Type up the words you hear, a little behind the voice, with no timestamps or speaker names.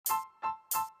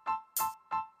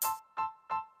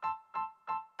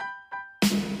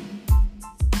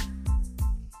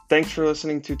Thanks for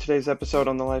listening to today's episode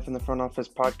on the Life in the Front Office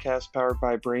podcast powered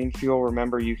by Brain Fuel.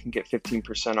 Remember, you can get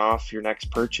 15% off your next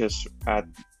purchase at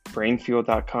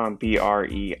brainfuel.com,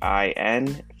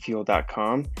 BREIN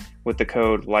fuel.com, with the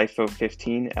code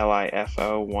LIFO15,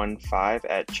 LIFO15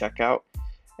 at checkout.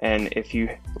 And if you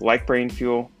like Brain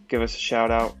Fuel, give us a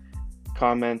shout out,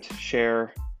 comment,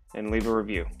 share, and leave a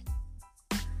review.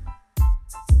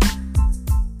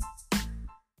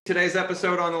 Today's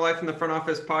episode on the Life in the Front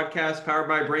Office podcast powered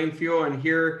by Brain Fuel, and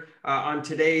here on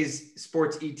today's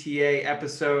Sports ETA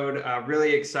episode,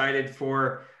 really excited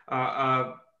for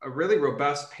a really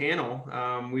robust panel.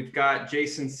 We've got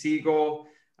Jason Siegel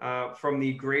from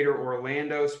the Greater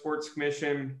Orlando Sports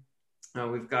Commission.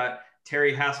 We've got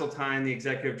Terry Hasseltine, the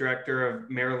Executive Director of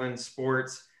Maryland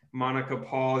Sports, Monica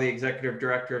Paul, the Executive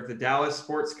Director of the Dallas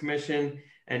Sports Commission,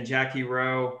 and Jackie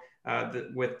Rowe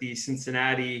with the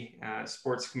Cincinnati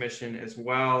Sports Commission as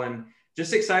well. And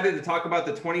just excited to talk about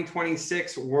the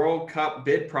 2026 World Cup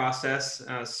bid process.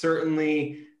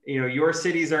 Certainly, your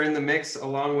cities are in the mix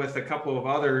along with a couple of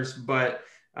others, but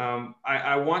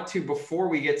I want to, before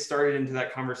we get started into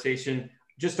that conversation,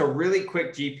 just a really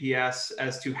quick GPS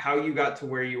as to how you got to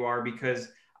where you are, because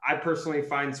I personally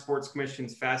find sports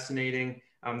commissions fascinating.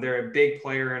 They're a big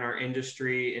player in our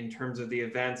industry in terms of the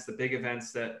events, the big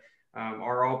events that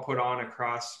are all put on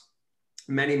across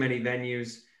many, many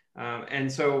venues.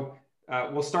 And so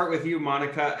we'll start with you,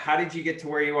 Monica. How did you get to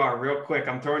where you are? Real quick,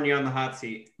 I'm throwing you on the hot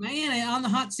seat. Man, on the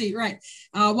hot seat, right.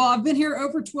 Well, I've been here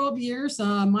over 12 years.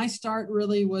 My start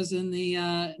really was in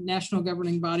the national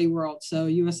governing body world. So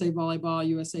USA Volleyball,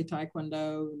 USA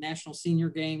Taekwondo, National Senior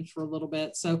Games for a little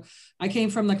bit. So I came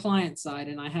from the client side,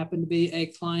 and I happened to be a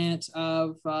client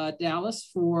of Dallas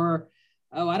for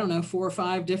 4 or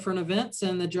 5 different events,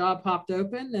 and the job popped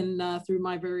open. And through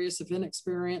my various event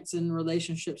experience and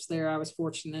relationships there, I was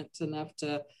fortunate enough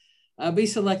to be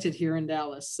selected here in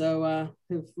Dallas. So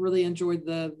have really enjoyed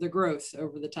the growth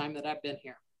over the time that I've been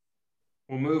here.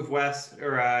 We'll move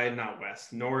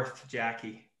north,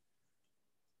 Jackie.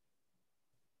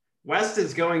 West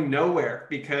is going nowhere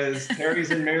because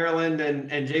Terry's in Maryland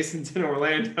and Jason's in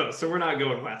Orlando. So we're not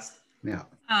going west. Yeah.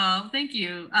 Oh, thank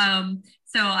you.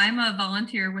 So I'm a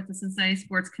volunteer with the Cincinnati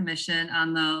Sports Commission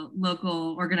on the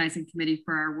local organizing committee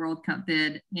for our World Cup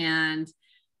bid. And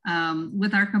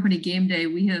with our company Game Day,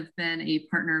 we have been a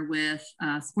partner with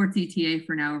Sports ETA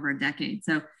for now over a decade.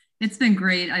 So it's been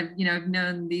great. I've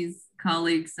known these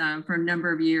colleagues for a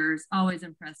number of years, always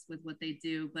impressed with what they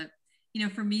do. But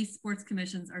for me, sports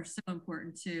commissions are so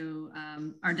important to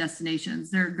our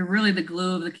destinations. They're really the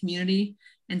glue of the community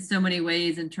in so many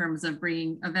ways in terms of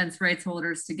bringing events rights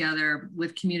holders together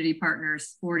with community partners,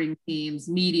 sporting teams,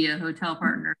 media, hotel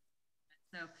partners.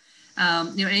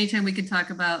 So, anytime we can talk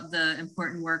about the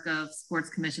important work of sports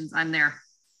commissions, I'm there.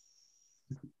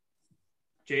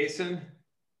 Jason?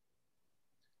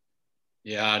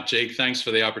 Yeah, Jake, thanks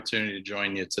for the opportunity to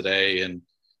join you today, and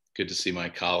good to see my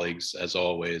colleagues as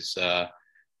always.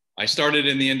 I started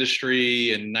in the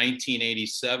industry in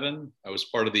 1987. I was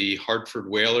part of the Hartford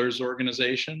Whalers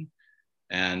organization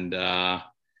and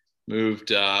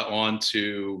moved on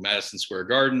to Madison Square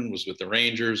Garden, was with the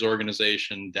Rangers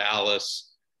organization,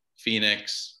 Dallas,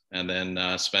 Phoenix, and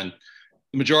then spent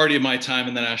the majority of my time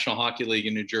in the National Hockey League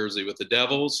in New Jersey with the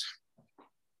Devils.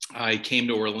 I came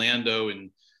to Orlando in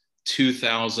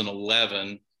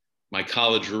 2011. My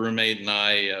college roommate and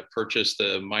I purchased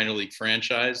a minor league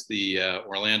franchise, the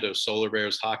Orlando Solar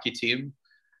Bears hockey team,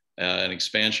 an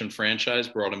expansion franchise,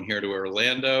 brought them here to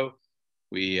Orlando.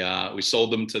 We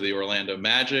sold them to the Orlando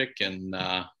Magic. And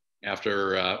as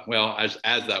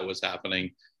that was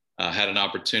happening, had an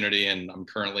opportunity, and I'm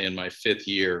currently in my 5th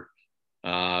year,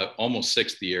 almost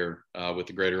 6th year with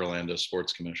the Greater Orlando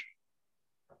Sports Commission.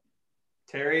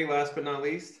 Terry, last but not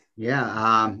least.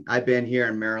 Yeah, I've been here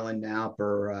in Maryland now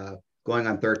for going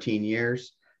on 13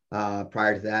 years.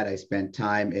 Prior to that, I spent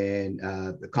time in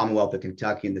the Commonwealth of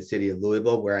Kentucky in the city of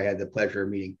Louisville, where I had the pleasure of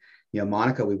meeting,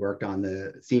 Monica. We worked on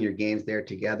the senior games there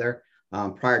together.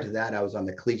 Prior to that, I was on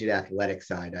the collegiate athletic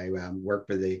side. I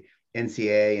worked for the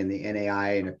NCAA and the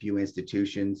NAI and a few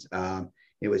institutions.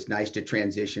 It was nice to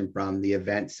transition from the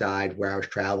event side, where I was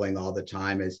traveling all the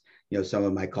time, as some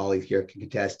of my colleagues here can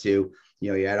contest to.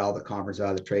 You had all the conferences,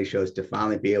 all the trade shows, to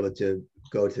finally be able to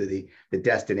go to the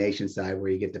destination side,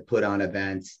 where you get to put on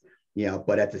events,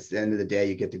 but at the end of the day,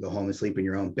 you get to go home and sleep in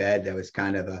your own bed. That was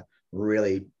kind of a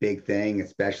really big thing,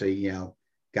 especially,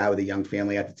 guy with a young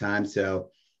family at the time.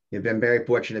 So I've been very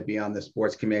fortunate to be on the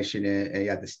sports commission and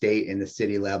at the state and the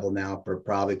city level now for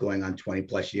probably going on 20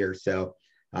 plus years. So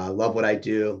love what I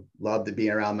do. Love to be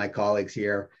around my colleagues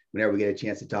here whenever we get a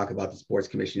chance to talk about the sports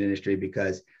commission industry,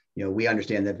 because we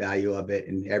understand the value of it,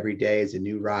 and every day is a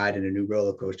new ride and a new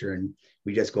roller coaster, and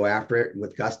we just go after it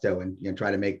with gusto and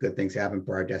try to make good things happen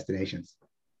for our destinations.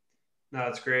 No,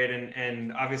 that's great.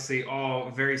 And obviously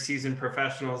all very seasoned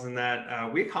professionals in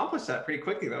that. We accomplished that pretty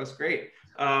quickly. That was great.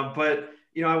 But,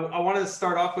 I wanted to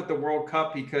start off with the World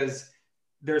Cup because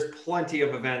there's plenty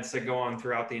of events that go on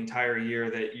throughout the entire year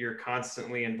that you're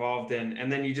constantly involved in.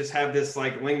 And then you just have this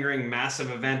like lingering massive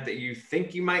event that you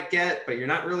think you might get, but you're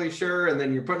not really sure. And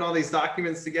then you're putting all these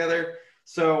documents together.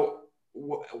 So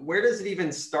where does it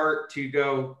even start to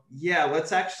go, yeah,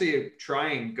 let's actually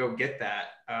try and go get that?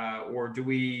 Or do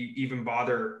we even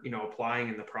bother, applying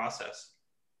in the process?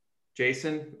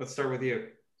 Jason, let's start with you.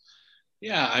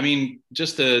 Yeah, I mean,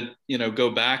 just to go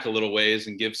back a little ways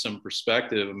and give some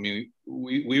perspective. I mean,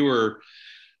 we were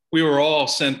all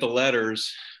sent the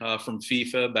letters from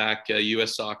FIFA back,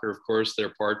 U.S. Soccer, of course,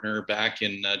 their partner, back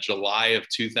in July of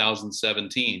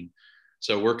 2017.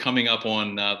 So we're coming up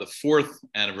on the 4th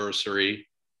anniversary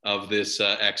of this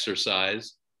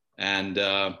exercise, and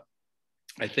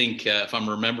I think if I'm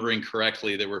remembering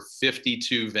correctly, there were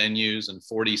 52 venues and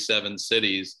 47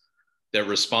 cities that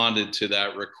responded to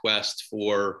that request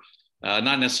for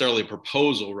not necessarily a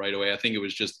proposal right away. I think it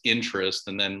was just interest,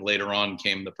 and then later on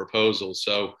came the proposal.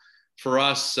 So for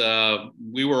us,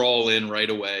 we were all in right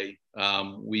away.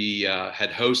 We had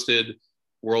hosted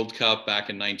World Cup back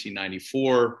in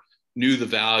 1994, knew the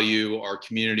value. Our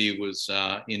community was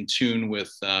in tune with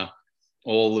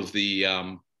all of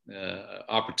the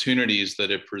opportunities that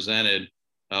it presented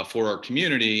for our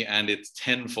community, and it's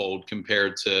tenfold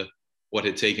compared to what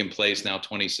had taken place now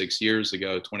 27 years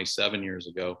ago.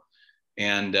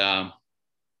 And I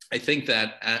think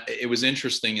that it was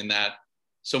interesting in that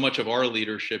so much of our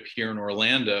leadership here in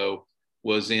Orlando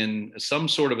was in some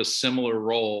sort of a similar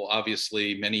role.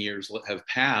 Obviously, many years have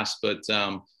passed, but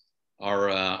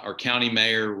our county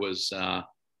mayor was the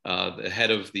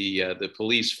head of the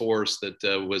police force that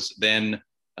was then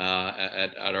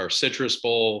at our Citrus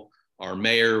Bowl. Our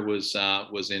mayor was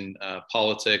in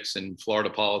politics and Florida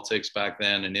politics back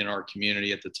then, and in our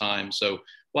community at the time. So a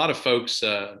lot of folks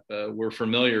were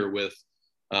familiar with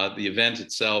the event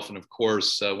itself. And of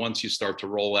course, once you start to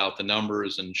roll out the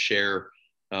numbers and share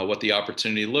what the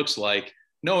opportunity looks like,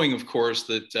 knowing, of course,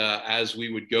 that as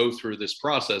we would go through this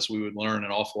process, we would learn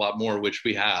an awful lot more, which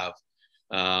we have.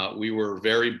 We were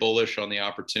very bullish on the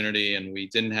opportunity, and we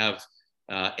didn't have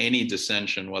any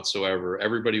dissension whatsoever.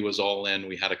 Everybody was all in.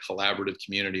 We had a collaborative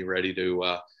community ready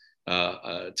to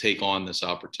take on this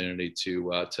opportunity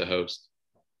to host.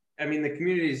 I mean, the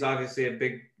community is obviously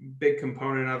a big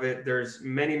component of it. There's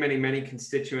many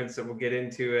constituents that we'll get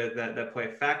into it that play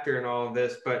a factor in all of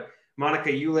this. But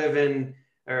Monica, you live and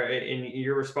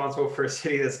you're responsible for a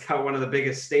city that's got one of the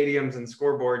biggest stadiums and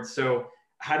scoreboards. So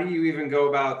how do you even go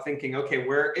about thinking, okay,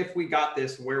 if we got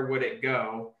this, where would it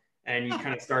go? And you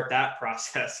kind of start that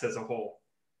process as a whole.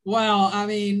 Well, I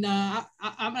mean,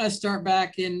 I'm going to start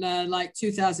back in like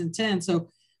 2010.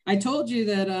 So I told you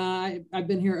that I've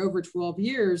been here over 12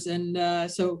 years.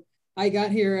 And so I got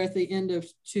here at the end of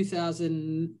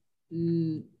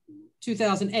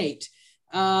 2008.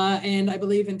 And I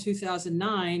believe in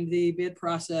 2009, the bid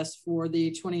process for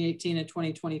the 2018 and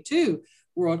 2022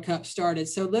 World Cup started.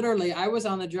 So literally, I was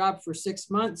on the job for 6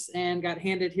 months and got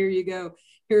handed, here you go.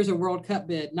 Here's a World Cup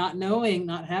bid, not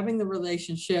having the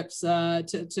relationships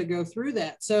to go through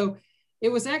that. So it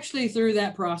was actually through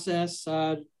that process.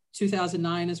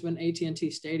 2009 is when AT&T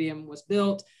Stadium was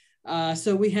built.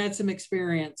 So we had some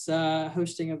experience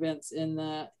hosting events in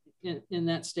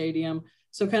that stadium.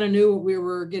 So kind of knew what we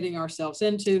were getting ourselves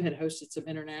into, had hosted some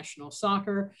international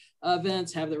soccer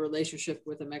events, have the relationship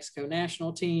with the Mexico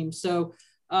national team. So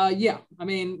yeah, I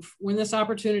mean, when this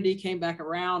opportunity came back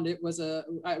around,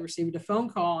 I received a phone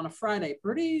call on a Friday,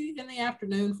 pretty in the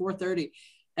afternoon, 4:30.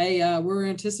 Hey, we're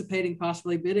anticipating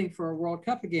possibly bidding for a World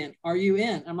Cup again. Are you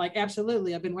in? I'm like,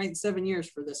 absolutely. I've been waiting 7 years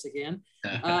for this again.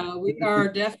 We are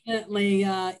definitely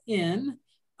in.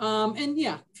 And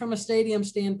yeah, from a stadium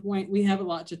standpoint, we have a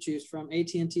lot to choose from.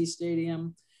 AT&T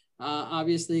Stadium,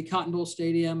 obviously Cotton Bowl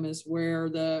Stadium is where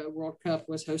the World Cup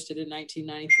was hosted in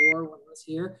 1994 when I was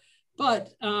here.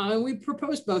 But we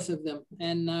proposed both of them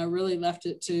and really left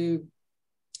it to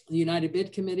the United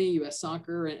Bid Committee, U.S.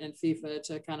 Soccer, and FIFA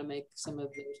to kind of make some of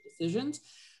those decisions.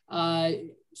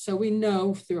 So we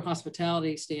know through a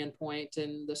hospitality standpoint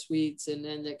and the suites and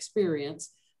the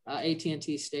experience,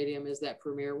 AT&T Stadium is that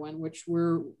premier one, which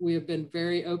we have been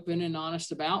very open and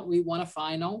honest about. We want a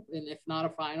final, and if not a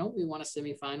final, we want a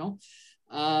semifinal.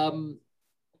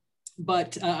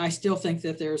 But I still think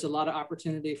that there's a lot of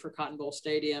opportunity for Cotton Bowl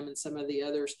Stadium and some of the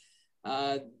others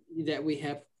that we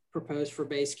have proposed for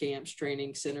base camps,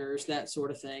 training centers, that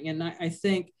sort of thing. And I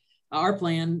think our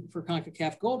plan for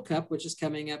CONCACAF Gold Cup, which is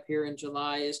coming up here in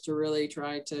July, is to really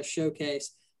try to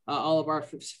showcase all of our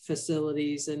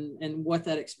facilities and what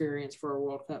that experience for a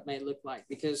World Cup may look like.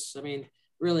 Because, I mean,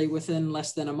 really within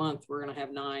less than a month, we're going to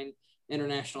have 9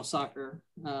 international soccer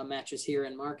matches here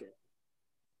in Market.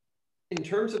 In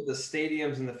terms of the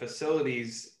stadiums and the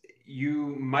facilities,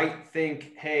 you might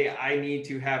think, hey, I need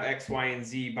to have X, Y, and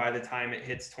Z by the time it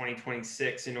hits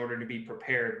 2026 in order to be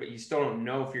prepared, but you still don't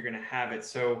know if you're going to have it.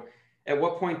 So at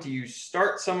what point do you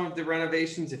start some of the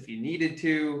renovations if you needed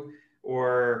to,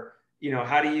 or, you know,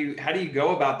 how do you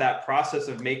go about that process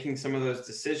of making some of those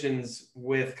decisions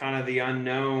with kind of the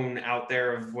unknown out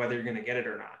there of whether you're going to get it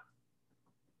or not?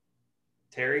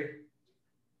 Terry?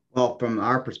 Well, from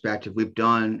our perspective, we've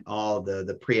done all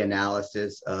the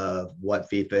pre-analysis of what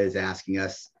FIFA is asking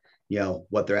us, you know,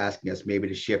 what they're asking us maybe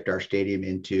to shift our stadium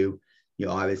into. You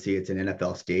know, obviously it's an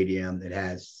NFL stadium that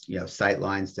has, you know, sight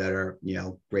lines that are, you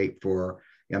know, great for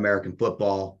American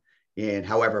football. And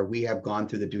however, we have gone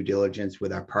through the due diligence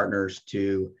with our partners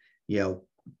to, you know,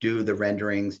 do the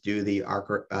renderings, do the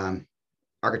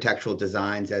architectural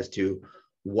designs as to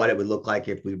what it would look like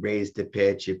if we raised the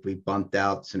pitch, if we bumped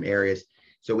out some areas.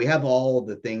 So we have all of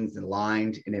the things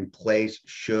aligned and in place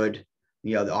should,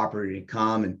 you know, the opportunity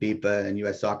come and FIFA and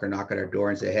US Soccer knock at our door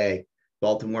and say, hey,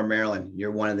 Baltimore, Maryland, you're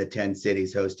one of the 10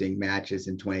 cities hosting matches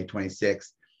in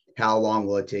 2026. How long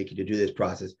will it take you to do this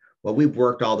process? Well, we've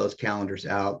worked all those calendars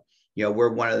out. You know, we're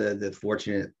one of the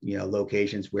fortunate, you know,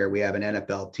 locations where we have an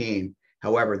NFL team.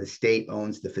 However, the state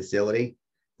owns the facility.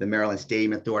 The Maryland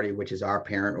Stadium Authority, which is our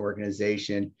parent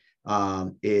organization,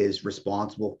 is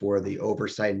responsible for the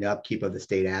oversight and upkeep of the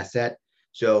state asset.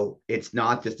 So it's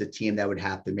not just a team that would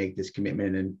have to make this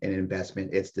commitment and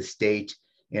investment. It's the state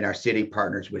and our city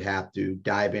partners would have to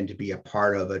dive in to be a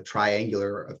part of a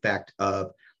triangular effect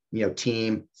of, you know,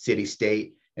 team, city,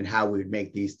 state, and how we would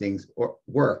make these things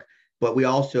work. But we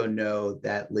also know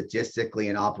that logistically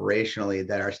and operationally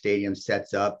that our stadium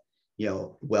sets up, you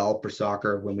know, well for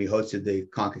soccer. When we hosted the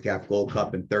CONCACAF Gold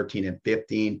Cup in 13 and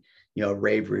 15, you know,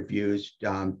 rave reviews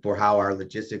for how our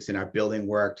logistics in our building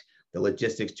worked, the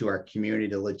logistics to our community,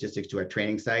 the logistics to our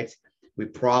training sites. We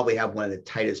probably have one of the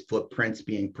tightest footprints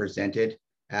being presented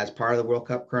as part of the World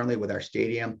Cup currently with our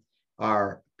stadium,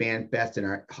 our fan fest, and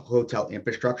our hotel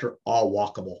infrastructure, all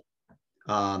walkable.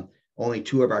 Only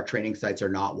 2 of our training sites are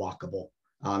not walkable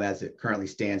as it currently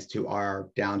stands to our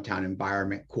downtown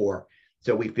environment core.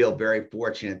 So we feel very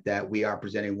fortunate that we are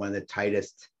presenting one of the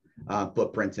tightest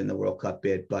footprints in the World Cup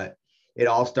bid. But it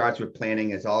all starts with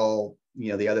planning, as all,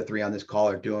 you know, the other 3 on this call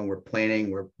are doing. We're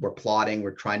planning, we're plotting,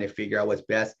 we're trying to figure out what's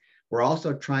best. We're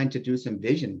also trying to do some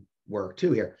vision work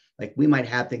too here. Like, we might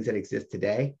have things that exist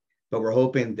today, but we're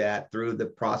hoping that through the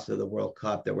process of the World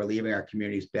Cup that we're leaving our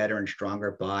communities better and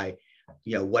stronger by,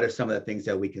 you know, what are some of the things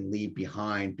that we can leave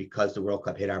behind because the World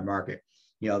Cup hit our market.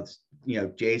 You know,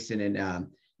 Jason and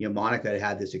you know, Monica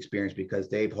had this experience because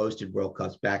they've hosted World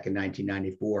Cups back in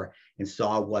 1994 and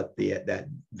saw what that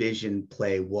vision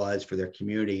play was for their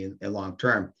community and long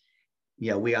term.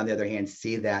 You know, we on the other hand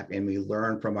see that and we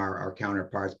learn from our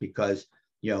counterparts because,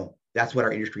 you know, that's what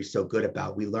our industry is so good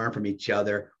about. We learn from each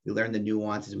other. We learn the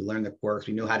nuances. We learn the quirks.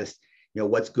 We know how to, you know,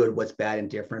 what's good, what's bad, and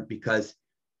different, because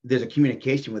there's a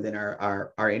communication within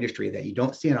our industry that you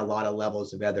don't see in a lot of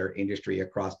levels of other industry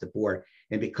across the board.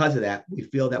 And because of that, we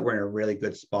feel that we're in a really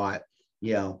good spot,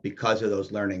 you know, because of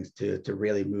those learnings to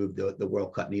really move the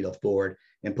World Cup needle forward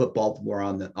and put Baltimore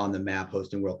on the map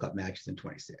hosting World Cup matches in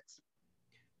 26.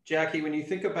 Jackie, when you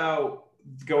think about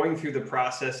going through the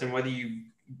process and whether you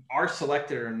are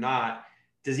selected or not,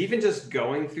 does even just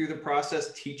going through the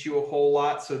process teach you a whole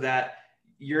lot so that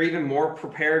you're even more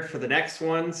prepared for the next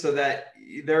one, so that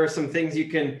there are some things you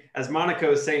can, as Monica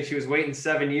was saying, she was waiting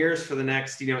 7 years for the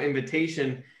next, you know,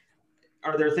 invitation.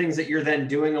 Are there things that you're then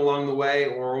doing along the way,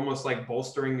 or almost like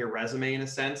bolstering your resume in a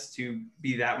sense to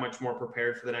be that much more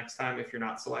prepared for the next time if you're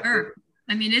not selected? Sure.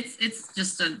 I mean, it's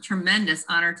just a tremendous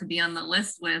honor to be on the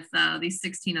list with these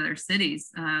 16 other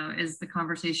cities as the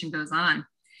conversation goes on.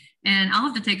 And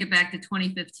I'll have to take it back to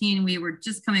 2015. We were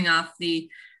just coming off the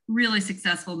really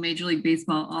successful Major League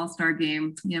Baseball All-Star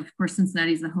game. You know, of course,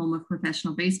 Cincinnati is the home of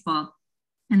professional baseball,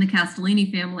 and the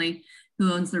Castellini family,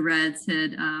 who owns the Reds,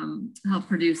 had helped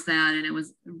produce that. And it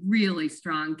was a really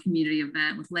strong community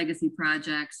event with legacy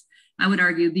projects. I would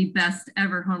argue the best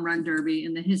ever home run derby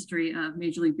in the history of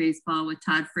Major League Baseball, with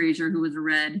Todd Frazier, who was a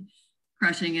Red,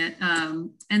 crushing it.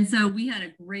 And so we had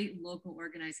a great local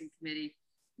organizing committee.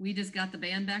 We just got the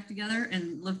band back together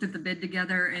and looked at the bid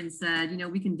together and said, you know,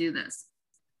 we can do this.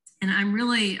 And I'm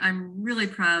really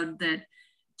proud that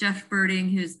Jeff Birding,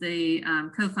 who's the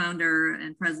co-founder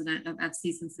and president of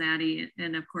FC Cincinnati,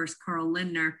 and of course, Carl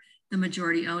Lindner, the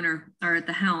majority owner, are at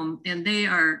the helm, and they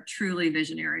are truly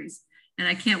visionaries. And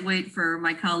I can't wait for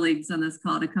my colleagues on this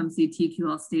call to come see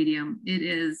TQL Stadium. It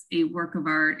is a work of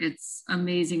art. It's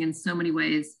amazing in so many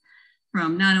ways,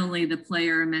 from not only the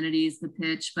player amenities, the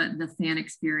pitch, but the fan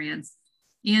experience.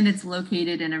 And it's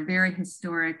located in a very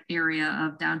historic area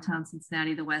of downtown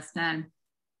Cincinnati, the West End.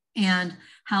 And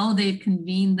how they've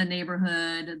convened the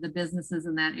neighborhood, the businesses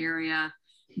in that area,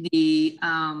 the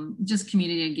just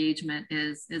community engagement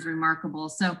is remarkable.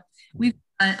 So we've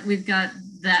got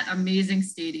that amazing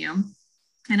stadium.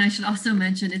 And I should also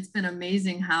mention, it's been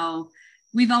amazing how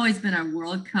we've always been a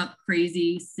World Cup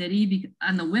crazy city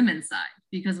on the women's side,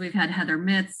 because we've had Heather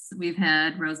Mitz, we've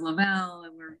had Rose Lavelle,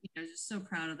 and we're just so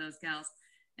proud of those gals.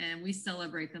 And we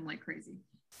celebrate them like crazy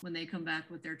when they come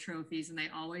back with their trophies, and they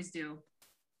always do.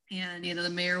 And, the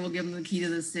mayor will give them the key to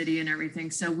the city and everything.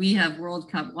 So we have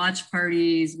World Cup watch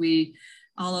parties.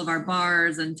 All of our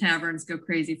bars and taverns go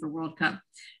crazy for World Cup.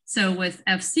 So with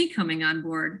FC coming on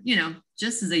board,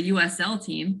 just as a USL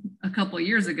team a couple of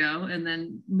years ago, and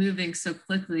then moving so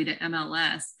quickly to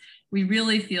MLS, we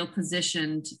really feel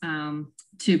positioned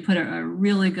to put a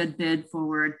really good bid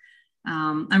forward.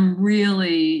 I'm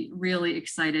really, really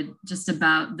excited just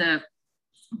about the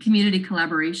community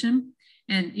collaboration.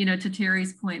 And, to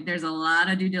Terry's point, there's a lot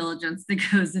of due diligence that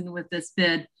goes in with this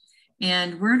bid.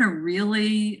 And we're in a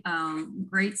really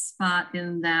great spot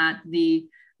in that the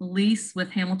lease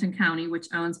with Hamilton County, which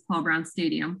owns Paul Brown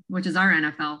Stadium, which is our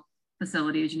NFL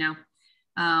facility, as you know,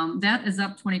 that is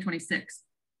up 2026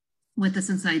 with the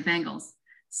Cincinnati Bengals.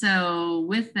 So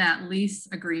with that lease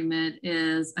agreement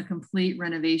is a complete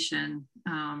renovation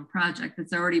project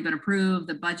that's already been approved.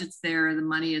 The budget's there, the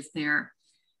money is there.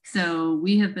 So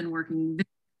we have been working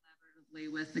very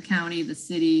collaboratively with the county, the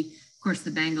city, of course,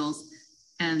 the Bengals,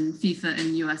 and FIFA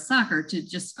and US Soccer to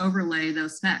just overlay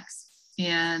those specs.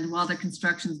 And while the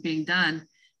construction's being done,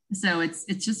 so it's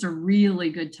just a really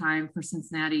good time for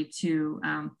Cincinnati to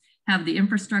have the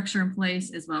infrastructure in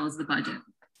place as well as the budget.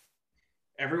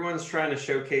 Everyone's trying to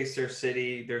showcase their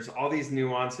city. There's all these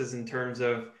nuances in terms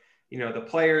of, the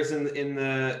players in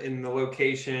the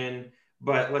location.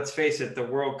 But let's face it, the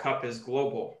World Cup is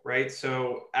global, right?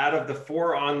 So out of the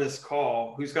 4 on this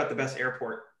call, who's got the best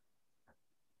airport?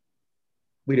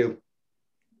 We do.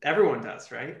 Everyone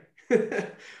does, right?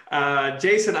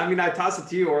 Jason, I toss it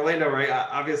to you, Orlando, right?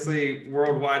 Obviously,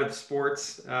 worldwide of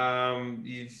sports.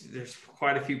 There's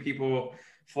quite a few people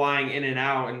flying in and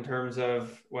out in terms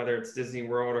of whether it's Disney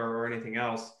World or anything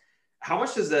else. How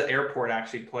much does the airport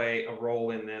actually play a role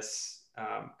in this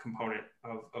component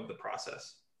of the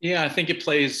process? Yeah, I think it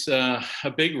plays a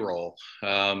big role.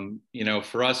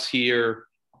 For us here,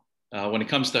 when it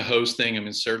comes to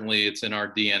hosting, certainly it's in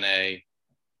our DNA.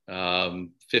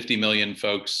 50 million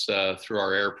folks through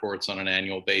our airports on an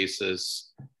annual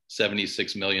basis,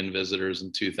 76 million visitors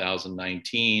in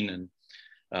 2019. And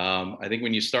I think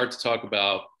when you start to talk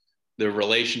about the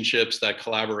relationships, that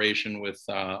collaboration with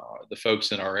the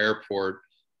folks in our airport,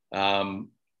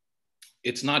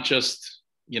 it's not just,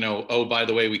 oh, by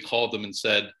the way, we called them and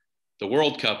said the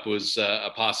World Cup was a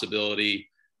possibility.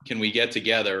 Can we get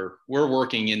together? We're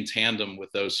working in tandem with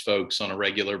those folks on a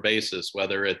regular basis,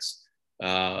 whether it's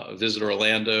Visit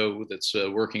Orlando that's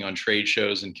working on trade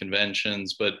shows and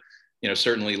conventions, but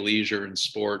certainly leisure and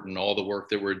sport and all the work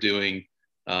that we're doing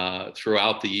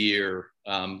throughout the year.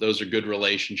 Those are good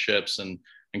relationships and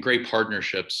great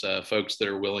partnerships, folks that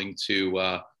are willing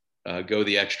to go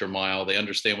the extra mile. They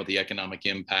understand what the economic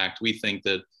impact. We think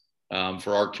that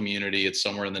for our community, it's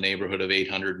somewhere in the neighborhood of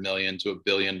 $800 million to $1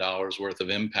 billion worth of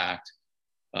impact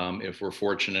if we're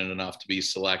fortunate enough to be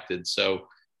selected. So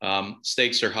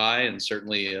stakes are high and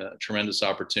certainly a tremendous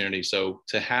opportunity. So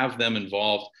to have them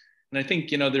involved, and I think,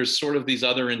 there's sort of these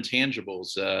other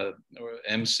intangibles,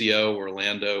 MCO,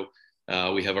 Orlando,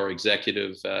 we have our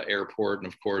executive airport, and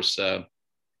of course,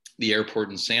 the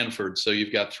airport in Sanford. So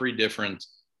you've got 3 different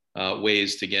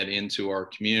ways to get into our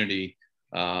community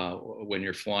when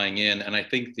you're flying in. And I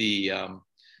think the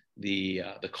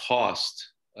cost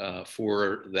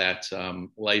for that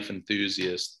life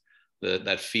enthusiast, that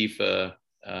FIFA,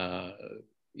 that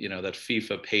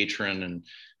FIFA patron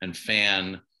and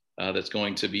fan that's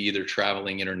going to be either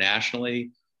traveling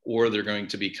internationally or they're going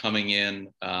to be coming in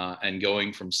and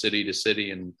going from city to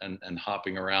city and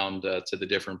hopping around to the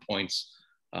different points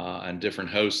and different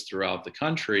hosts throughout the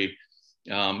country.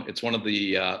 It's one of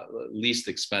the least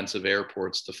expensive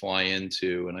airports to fly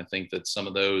into. And I think that some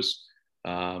of those,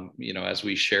 as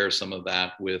we share some of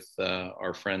that with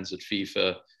our friends at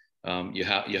FIFA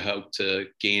you hope to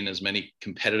gain as many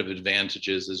competitive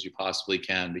advantages as you possibly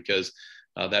can, because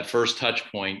that first touch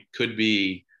point could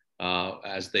be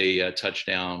as they touch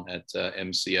down at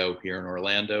MCO here in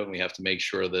Orlando. And we have to make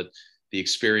sure that the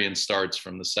experience starts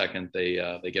from the second they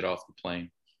get off the plane.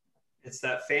 It's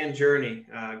that fan journey.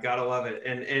 Gotta love it.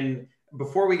 And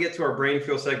before we get to our brain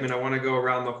fuel segment, I want to go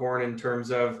around the horn in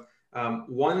terms of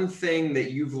one thing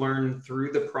that you've learned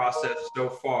through the process so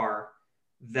far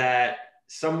that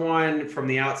someone from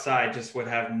the outside just would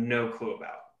have no clue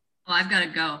about. Oh, I've got to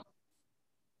go.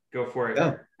 Go for it.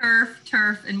 Oh.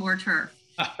 Turf, and more turf.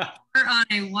 We're on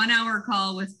a 1 hour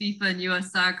call with FIFA and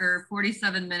US Soccer.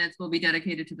 47 minutes will be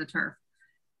dedicated to the turf.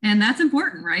 And that's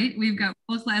important, right? We've got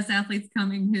world-class athletes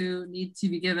coming who need to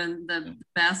be given the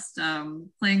best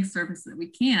playing surface that we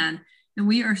can. And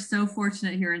we are so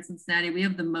fortunate here in Cincinnati. We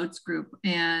have the Moats Group,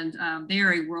 and they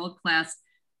are a world-class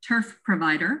turf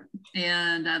provider.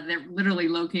 And they're literally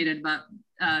located about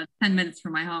 10 minutes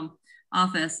from my home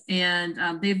office.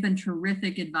 And they've been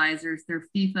terrific advisors. They're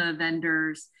FIFA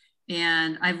vendors.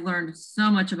 And I've learned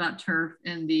so much about turf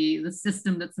and the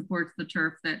system that supports the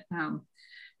turf that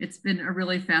it's been a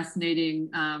really fascinating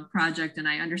project. And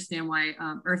I understand why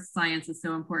earth science is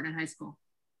so important in high school.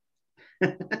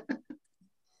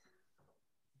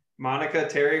 Monica,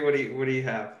 Terry, what do you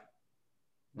have?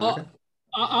 Well,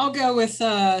 I'll go with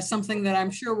something that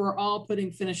I'm sure we're all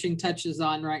putting finishing touches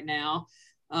on right now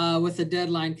with the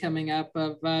deadline coming up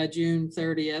of June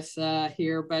 30th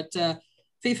here. But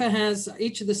FIFA has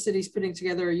each of the cities putting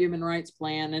together a human rights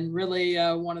plan, and really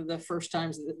one of the first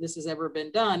times that this has ever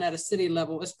been done at a city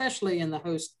level, especially in the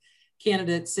host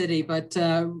candidate city. But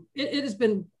it has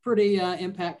been pretty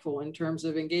impactful in terms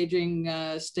of engaging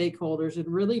stakeholders and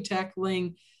really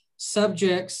tackling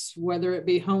subjects, whether it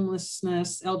be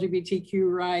homelessness, LGBTQ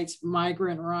rights,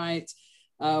 migrant rights,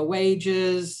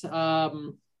 wages,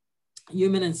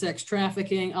 human and sex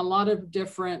trafficking, a lot of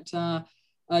different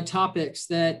topics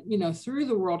that, you know, through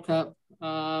the World Cup,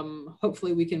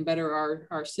 hopefully we can better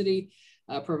our city,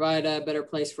 provide a better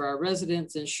place for our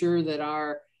residents, ensure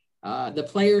that the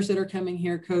players that are coming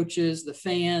here, coaches, the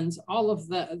fans, all of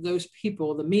those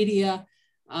people, the media,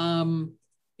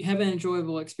 have an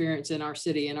enjoyable experience in our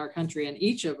city, in our country, and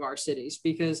each of our cities,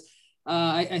 because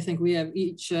I think we have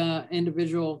each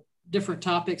individual different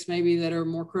topics maybe that are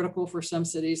more critical for some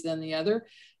cities than the other,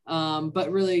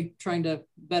 but really trying to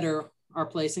better our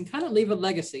place and kind of leave a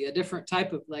legacy, a different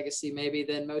type of legacy maybe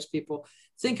than most people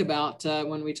think about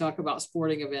when we talk about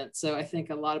sporting events. So I think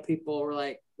a lot of people were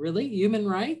like, really, human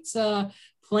rights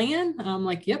plan? I'm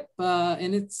like, yep,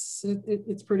 and it's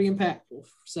pretty impactful.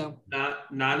 So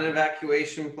not an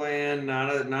evacuation plan,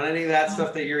 not any of that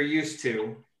stuff that you're used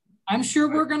to. I'm sure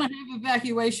we're going to have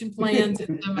evacuation plans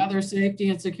and some other safety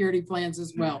and security plans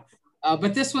as well.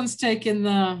 But this one's taking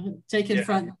front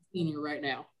and center right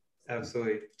now.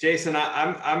 Absolutely. Jason,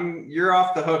 you're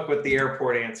off the hook with the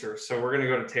airport answer. So we're going to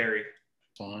go to Terry.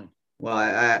 Fine. Well,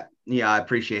 I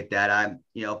appreciate that.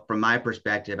 From my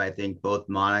perspective, I think both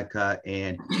Monica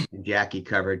and Jackie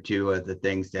covered two of the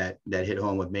things that hit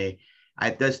home with me. I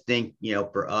just think,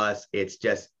 for us, it's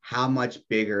just how much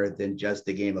bigger than just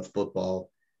the game of football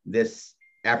this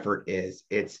effort is.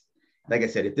 It's like I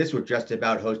said, if this were just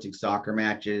about hosting soccer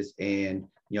matches and,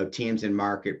 teams in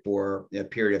market for a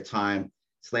period of time,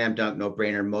 slam dunk, no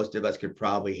brainer. Most of us could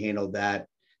probably handle that,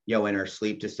 in our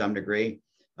sleep to some degree.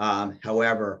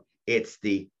 However, it's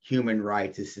the human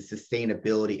rights, it's the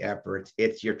sustainability efforts,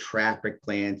 it's your traffic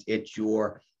plans, it's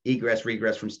your egress,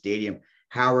 regress from stadium.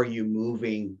 How are you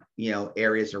moving,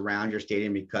 areas around your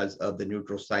stadium because of the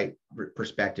neutral site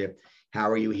perspective? How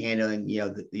are you handling,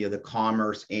 the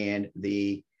commerce and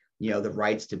the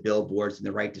rights to billboards and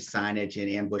the right to signage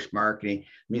and ambush marketing?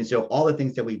 So all the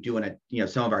things that we do in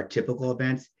some of our typical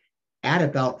events add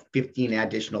about 15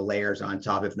 additional layers on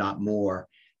top, if not more,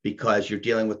 because you're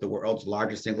dealing with the world's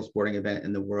largest single sporting event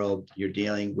in the world. You're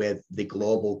dealing with the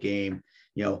global game.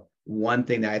 One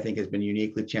thing that I think has been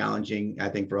uniquely challenging, I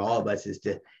think, for all of us is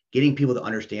getting people to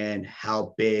understand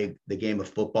how big the game of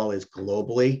football is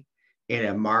globally in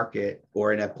a market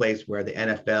or in a place where the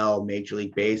NFL, Major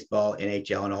League Baseball,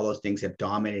 NHL, and all those things have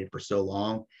dominated for so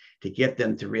long, to get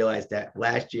them to realize that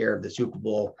last year of the Super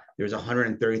Bowl, there was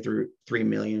 133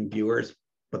 million viewers,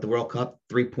 but the World Cup,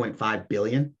 3.5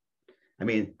 billion.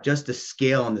 Just the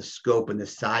scale and the scope and the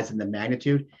size and the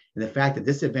magnitude, and the fact that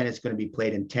this event is going to be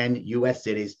played in 10 US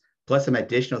cities, plus some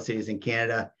additional cities in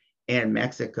Canada and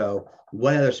Mexico.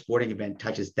 What other sporting event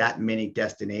touches that many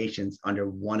destinations under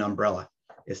one umbrella?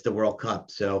 It's the World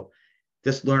Cup. So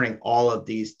just learning all of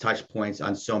these touch points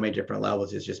on so many different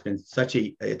levels has just been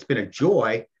it's been a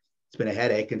joy, It's been a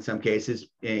headache in some cases,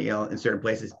 in certain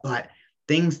places, but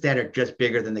things that are just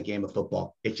bigger than the game of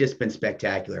football. It's just been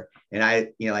spectacular. And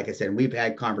like I said, we've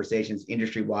had conversations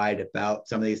industry wide about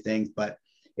some of these things, but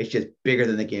it's just bigger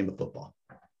than the game of football.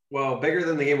 Well, bigger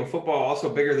than the game of football, also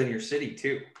bigger than your city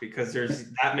too, because there's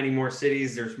that many more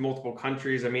cities, there's multiple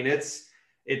countries. I mean, it's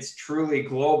truly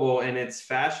global in its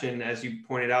fashion, as you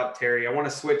pointed out, Terry. I want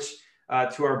to switch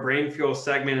to our Brain Fuel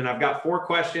segment, and I've got 4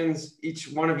 questions.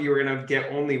 Each one of you are going to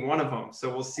get only one of them. So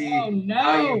we'll see how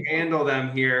you handle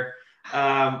them here.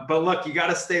 But look, you got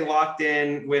to stay locked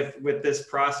in with this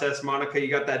process. Monica, you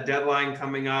got that deadline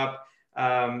coming up.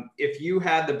 If you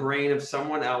had the brain of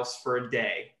someone else for a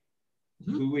day,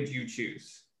 who would you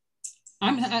choose?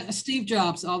 I'm Steve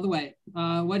Jobs all the way.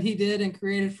 What he did and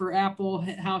created for Apple,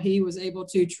 how he was able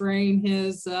to train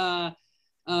his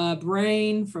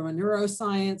brain from a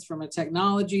neuroscience, from a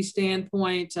technology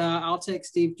standpoint. I'll take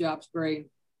Steve Jobs' brain.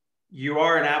 You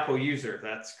are an Apple user,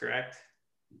 that's correct?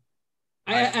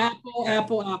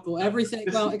 Apple. Everything,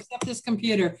 well, except this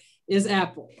computer is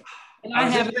Apple. And I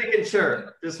was just making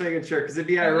sure, because it'd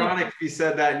be ironic if you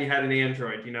said that and you had an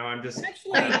Android. I'm just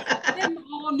actually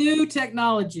all new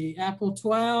technology. Apple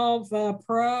 12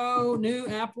 Pro, new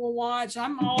Apple Watch.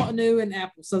 I'm all new in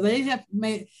Apple. So they've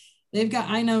got.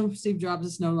 I know Steve Jobs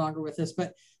is no longer with us,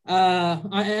 but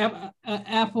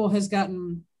Apple has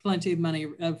gotten plenty of money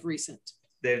of recent.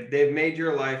 They've made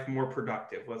your life more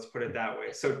productive. Let's put it that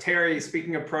way. So Terry,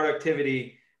 speaking of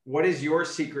productivity, what is your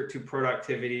secret to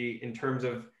productivity in terms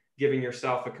of giving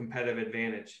yourself a competitive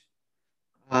advantage?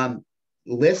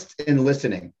 List and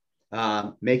listening,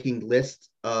 making lists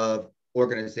of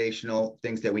organizational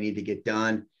things that we need to get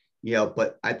done,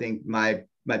 but I think my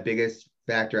biggest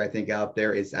factor out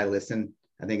there is I listen.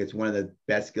 I think it's one of the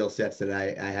best skill sets that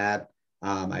I have.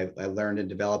 I learned and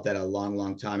developed that a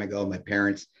long time ago. My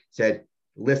parents said,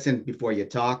 listen before you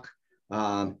talk.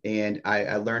 And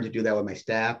I learned to do that with my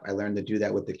staff. I learned to do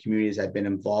that with the communities I've been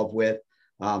involved with.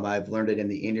 I've learned it in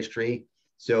the industry.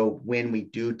 So when we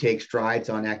do take strides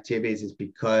on activities, it's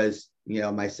because,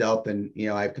 myself and,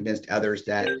 I've convinced others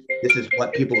that this is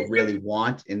what people really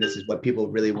want and this is what people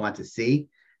really want to see.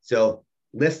 So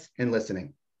list and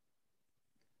listening.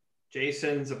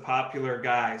 Jason's a popular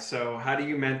guy. So how do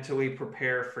you mentally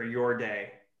prepare for your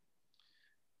day?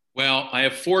 Well, I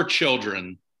have 4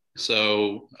 children.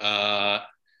 So my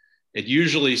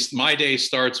day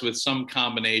starts with some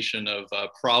combination of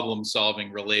problem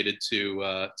solving related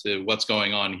to what's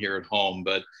going on here at home.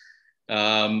 But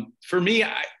for me,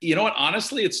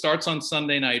 honestly, it starts on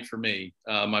Sunday night for me.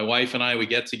 My wife and I, we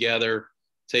get together,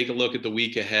 take a look at the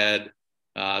week ahead,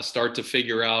 start to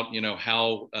figure out,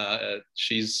 how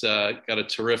she's got a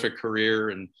terrific career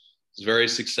and is very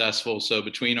successful. So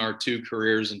between our 2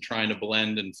 careers and trying to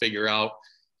blend and figure out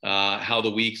how the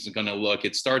week is going to look,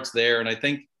 it starts there. And I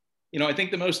think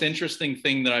the most interesting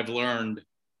thing that I've learned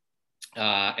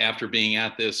after being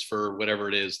at this for whatever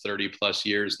it is, 30 plus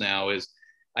years now, is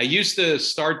I used to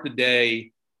start the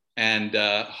day and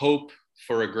hope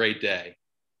for a great day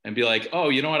and be like, oh,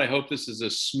 you know what? I hope this is a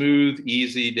smooth,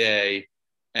 easy day.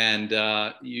 And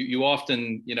you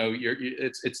often,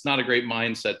 it's not a great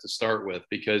mindset to start with,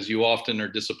 because you often are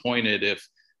disappointed if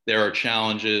there are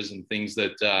challenges and things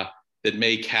that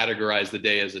may categorize the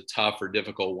day as a tough or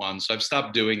difficult one. So I've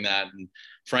stopped doing that. And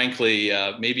frankly,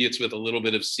 maybe it's with a little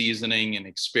bit of seasoning and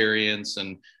experience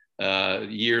and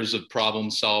years of problem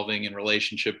solving and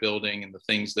relationship building and the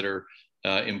things that are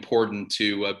important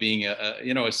to being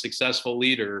a successful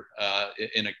leader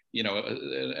in a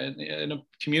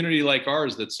community like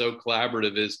ours that's so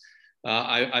collaborative. Is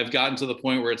I've gotten to the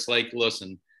point where it's like,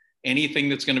 listen, anything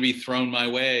that's going to be thrown my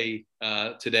way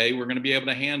today, we're going to be able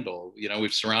to handle.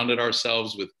 We've surrounded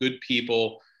ourselves with good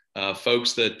people,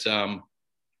 folks that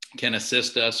can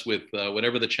assist us with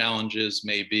whatever the challenges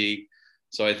may be.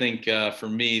 So I think for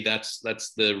me, that's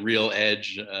the real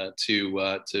edge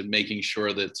to making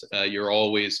sure that you're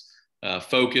always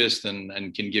focused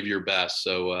and can give your best.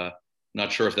 So I'm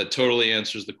not sure if that totally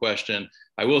answers the question.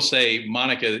 I will say,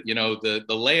 Monica, the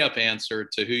layup answer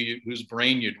to whose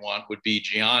brain you'd want would be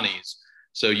Gianni's.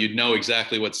 So you'd know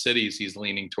exactly what cities he's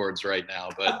leaning towards right now,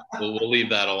 but we'll leave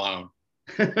that alone.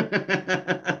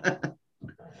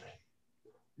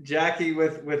 Jackie,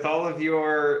 with all of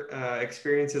your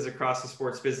experiences across the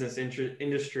sports business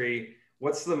industry,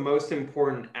 what's the most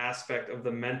important aspect of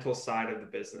the mental side of the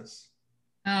business?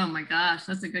 Oh my gosh,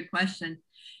 that's a good question.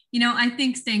 I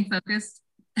think staying focused.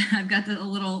 I've got a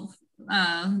little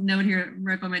note here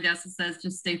right by my desk that says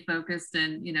just stay focused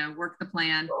and, work the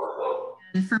plan.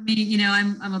 And for me,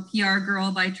 I'm a PR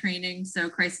girl by training, so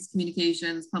crisis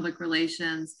communications, public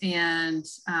relations, and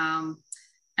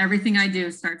everything I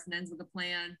do starts and ends with a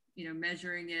plan,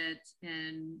 measuring it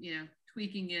and,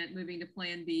 tweaking it, moving to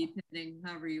plan B, pivoting,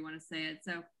 however you want to say it.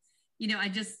 So,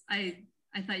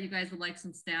 I thought you guys would like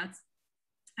some stats.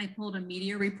 I pulled a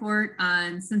media report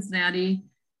on Cincinnati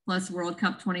plus World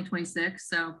Cup 2026.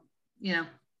 So,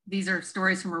 these are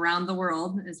stories from around the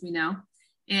world, as we know.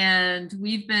 And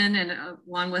we've been, and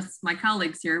along with my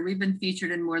colleagues here, we've been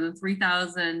featured in more than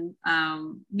 3,000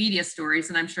 media stories,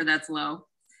 and I'm sure that's low.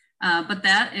 But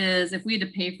that is, if we had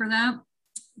to pay for that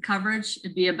coverage,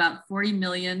 it'd be about $40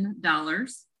 million.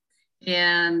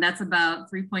 And that's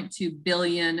about 3.2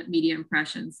 billion media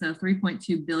impressions. So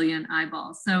 3.2 billion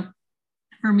eyeballs. So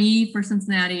for me, for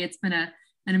Cincinnati, it's been an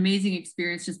amazing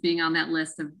experience just being on that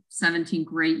list of 17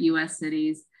 great US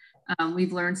cities.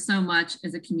 We've learned so much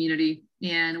as a community,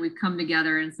 and we've come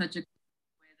together in such a way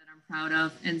that I'm proud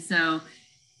of. And so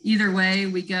either way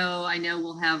we go, I know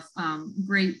we'll have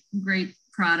great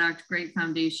product, great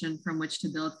foundation from which to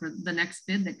build for the next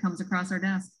bid that comes across our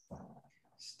desk.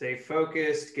 Stay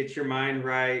focused, get your mind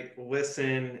right,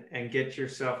 listen, and get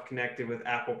yourself connected with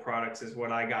Apple products is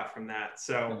what I got from that.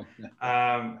 So,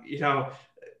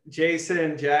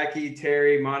 Jason, Jackie,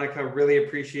 Terry, Monica, really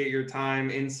appreciate your time,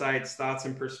 insights, thoughts,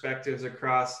 and perspectives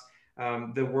across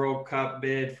the World Cup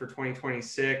bid for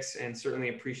 2026, and certainly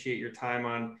appreciate your time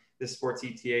on this Sports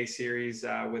ETA series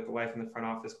with the Life in the Front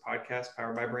Office podcast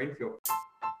powered by BrainFuel.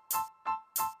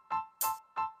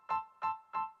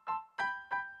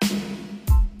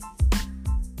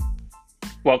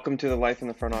 Welcome to the Life in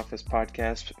the Front Office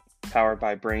podcast powered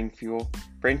by BrainFuel.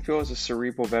 BrainFuel is a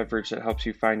cerebral beverage that helps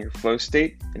you find your flow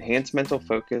state, enhance mental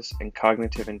focus, and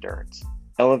cognitive endurance.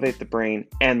 Elevate the brain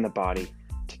and the body.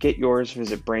 To get yours,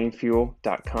 visit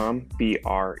brainfuel.com,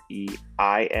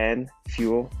 BREIN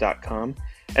fuel.com,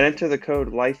 and enter the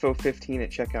code LIFO15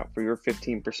 at checkout for your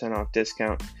 15% off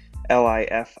discount,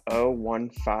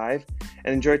 LIFO15,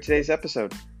 and enjoy today's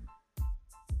episode.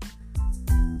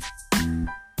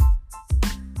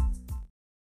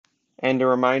 And a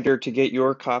reminder to get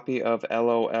your copy of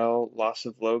LOL, Loss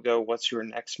of Logo, What's Your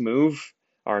Next Move?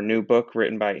 Our new book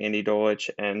written by Andy Dolich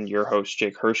and your host,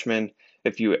 Jake Hirschman.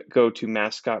 If you go to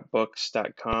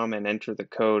mascotbooks.com and enter the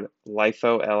code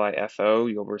LIFO, LIFO,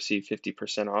 you'll receive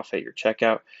 50% off at your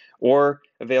checkout, or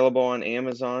available on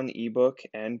Amazon, ebook,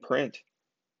 and print.